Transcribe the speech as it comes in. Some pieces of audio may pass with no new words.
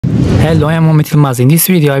Hello, I am Muhammed Yılmaz. In this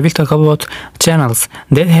video, I will talk about channels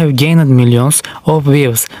that have gained millions of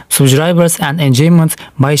views, subscribers and engagement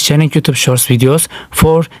by sharing YouTube Shorts videos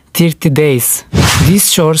for 30 days. This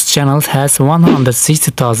Shorts channel has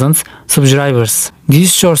 160,000 subscribers.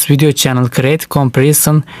 This Shorts video channel creates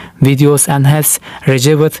comparison videos and has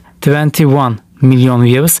received 21 million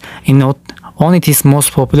views on its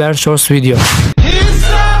most popular Shorts video.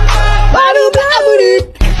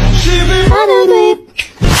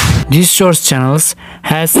 This Shorts channel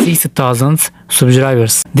has 60,000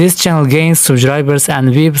 subscribers. This channel gains subscribers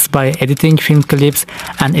and views by editing film clips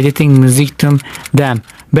and editing music to them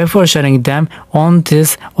before sharing them on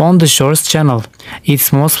the Shorts channel.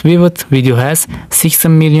 Its most viewed video has 60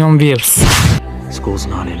 million views. School's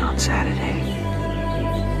not in on Saturday.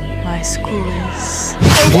 My school is...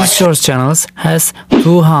 This Shorts channel has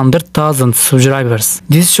 200,000 subscribers.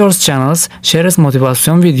 This Shorts channel shares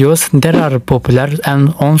motivation videos that are popular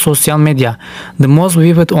and on social media. The most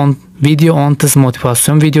viewed video on this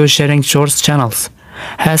motivation video sharing Shorts channels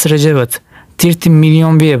has received 30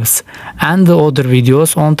 million views, and the other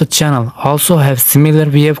videos on the channel also have similar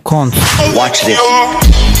view counts. Watch this.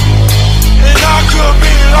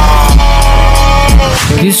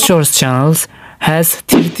 This Shorts channel has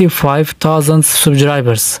 35,000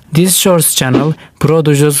 subscribers. This Shorts channel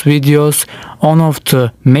produces videos on of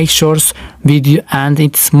the Make Shorts video, and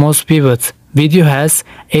its most viewed video has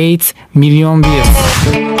 8 million views.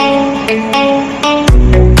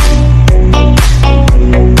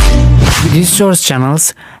 This Shorts channel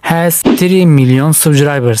has 3 million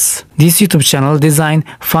subscribers. This YouTube channel designs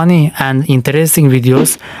funny and interesting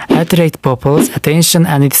videos, attract people's attention,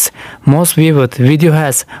 and its most viewed video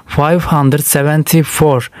has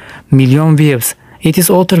 574 million views. Its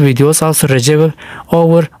other videos also receive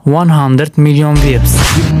over 100 million views.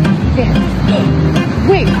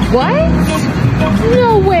 Wait, what?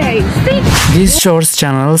 No way! This Shorts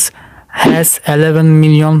channel has 11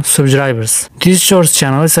 million subscribers. This Shorts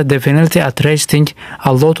channel is definitely attracting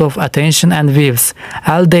a lot of attention and views.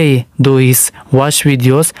 All they do is watch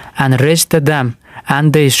videos and reach them,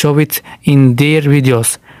 and they show it in their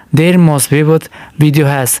videos. Their most viewed video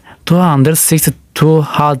has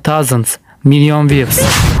 262,000 million views.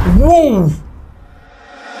 Whoa!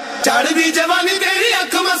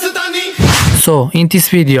 So, in this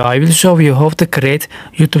video, I will show you how to create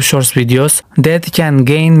YouTube Shorts videos that can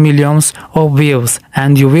gain millions of views,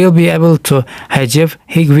 and you will be able to achieve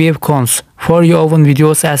high view counts for your own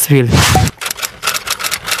videos as well.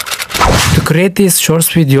 To create these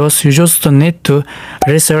Shorts videos, you just need to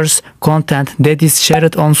research content that is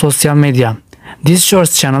shared on social media. This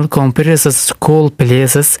Shorts channel compares cool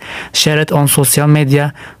places shared on social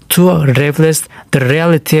media to reflect the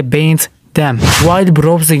reality behind them. While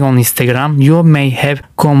browsing on Instagram, you may have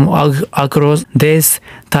come across these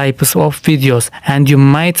types of videos, and you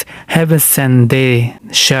might have seen they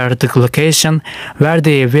shared the location where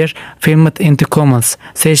they were filmed in the comments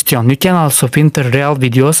section. You can also find the real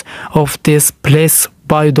videos of this place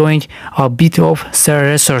by doing a bit of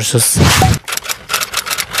research.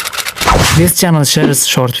 This channel shares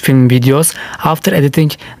short film videos after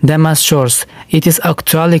editing them as shorts. It is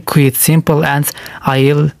actually quite simple, and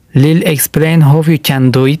I'll explain how you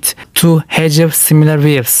can do it to achieve similar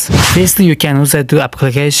views. Firstly, you can use the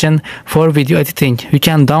application for video editing. You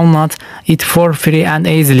can download it for free and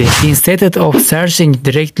easily. Instead of searching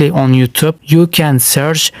directly on YouTube, you can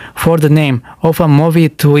search for the name of a movie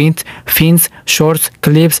to find short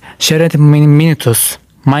clips shared minutes.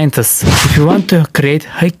 If you want to create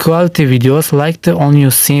high quality videos like the one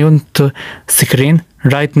you see on the screen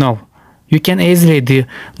right now, you can easily do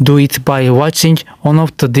it by watching one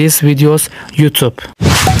of these videos YouTube.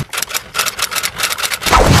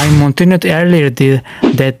 I mentioned earlier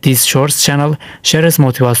that this Shorts channel shares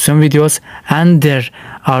motivation videos, and there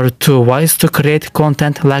are two ways to create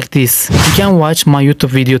content like this. You can watch my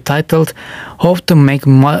YouTube video titled How to Make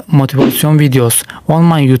Motivation Videos on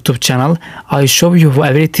my YouTube channel. I show you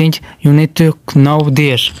everything you need to know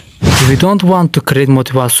there. If you don't want to create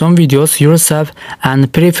motivation videos yourself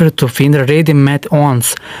and prefer to find ready-made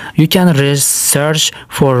ones, you can search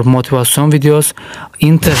for motivation videos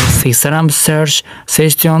in the Instagram search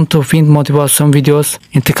section to find motivation videos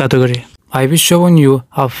in the category. I will show you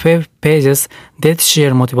a few pages that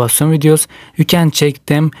share motivation videos. You can check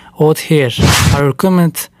them out here. I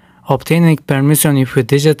recommend obtaining permission if you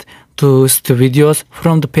decide to use the videos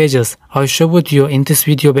from the pages I showed you in this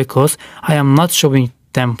video, because I am not showing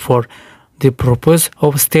them for the purpose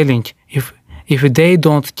of stealing. If they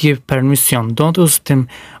don't give permission, don't use them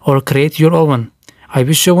or create your own. I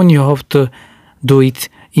will show you how to do it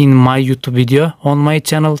in my YouTube video on my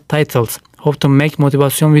channel titled how to make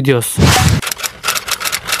motivation videos.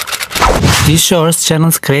 These shorts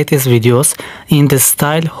channels create these videos in the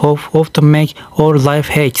style of how to make or life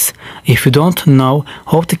hacks. If you don't know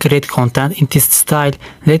how to create content in this style,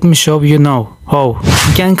 let me show you now how.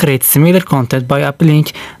 You can create similar content by applying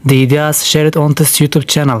the ideas shared on this YouTube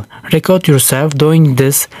channel. Record yourself doing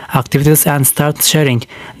these activities and start sharing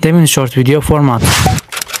them in short video format.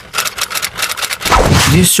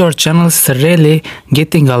 These short channels are really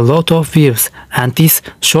getting a lot of views, and these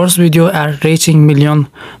shorts videos are reaching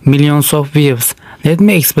millions of views. Let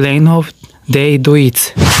me explain how they do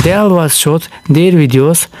it. They always shoot their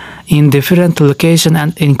videos in different locations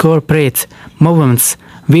and incorporate movements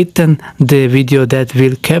within the video that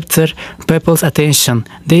will capture people's attention.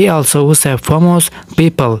 They also use famous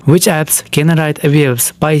people, which apps generate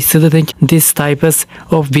views by studying these types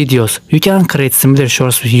of videos. You can create similar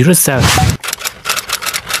shorts yourself.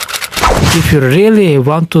 If you really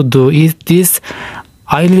want to do this,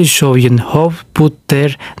 I'll show you how, but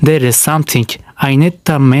there is something I need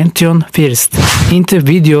to mention first. Into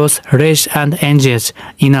videos, reach and engage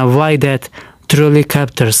in a way that truly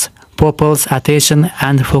captures people's attention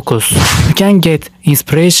and focus. You can get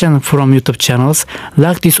inspiration from YouTube channels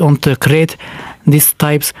like this on to create these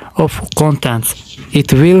types of content.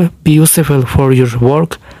 It will be useful for your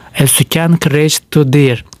work as you can create to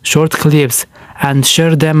their short clips and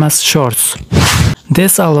share them as shorts.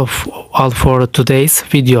 That's all for today's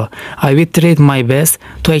video. I will try my best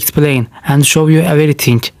to explain and show you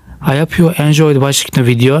everything. I hope you enjoyed watching the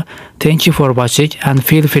video. Thank you for watching and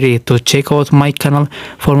feel free to check out my channel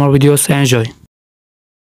for more videos. Enjoy.